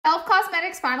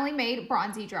Cosmetics finally made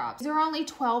bronzy drops. These are only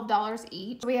 $12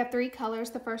 each. We have 3 colors.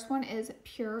 The first one is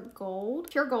Pure Gold.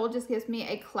 Pure Gold just gives me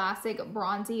a classic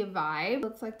bronzy vibe.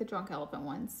 Looks like the Drunk Elephant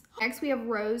ones. Next we have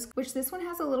Rose, which this one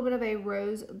has a little bit of a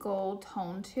rose gold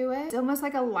tone to it. It's almost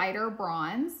like a lighter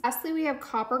bronze. Lastly, we have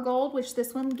Copper Gold, which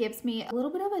this one gives me a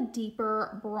little bit of a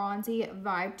deeper bronzy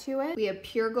vibe to it. We have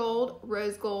Pure Gold,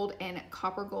 Rose Gold, and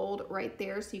Copper Gold right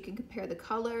there, so you can compare the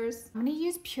colors. I'm gonna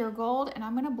use Pure Gold and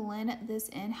I'm gonna blend this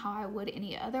in how I would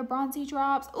any other bronzy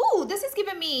drops. Ooh, this is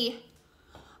giving me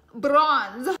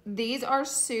bronze. These are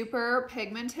super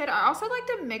pigmented. I also like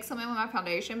to mix them in with my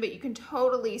foundation, but you can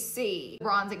totally see the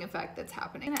bronzing effect that's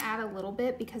happening. I'm gonna add a little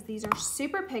bit because these are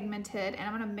super pigmented and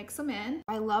I'm gonna mix them in.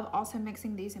 I love also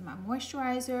mixing these in my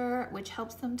moisturizer, which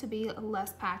helps them to be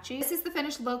less patchy. This is the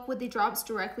finished look with the drops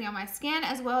directly on my skin,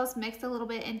 as well as mixed a little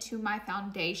bit into my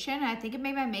foundation. And I think it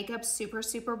made my makeup super,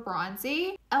 super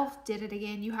bronzy. e.l.f. did it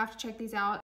again. You have to check these out.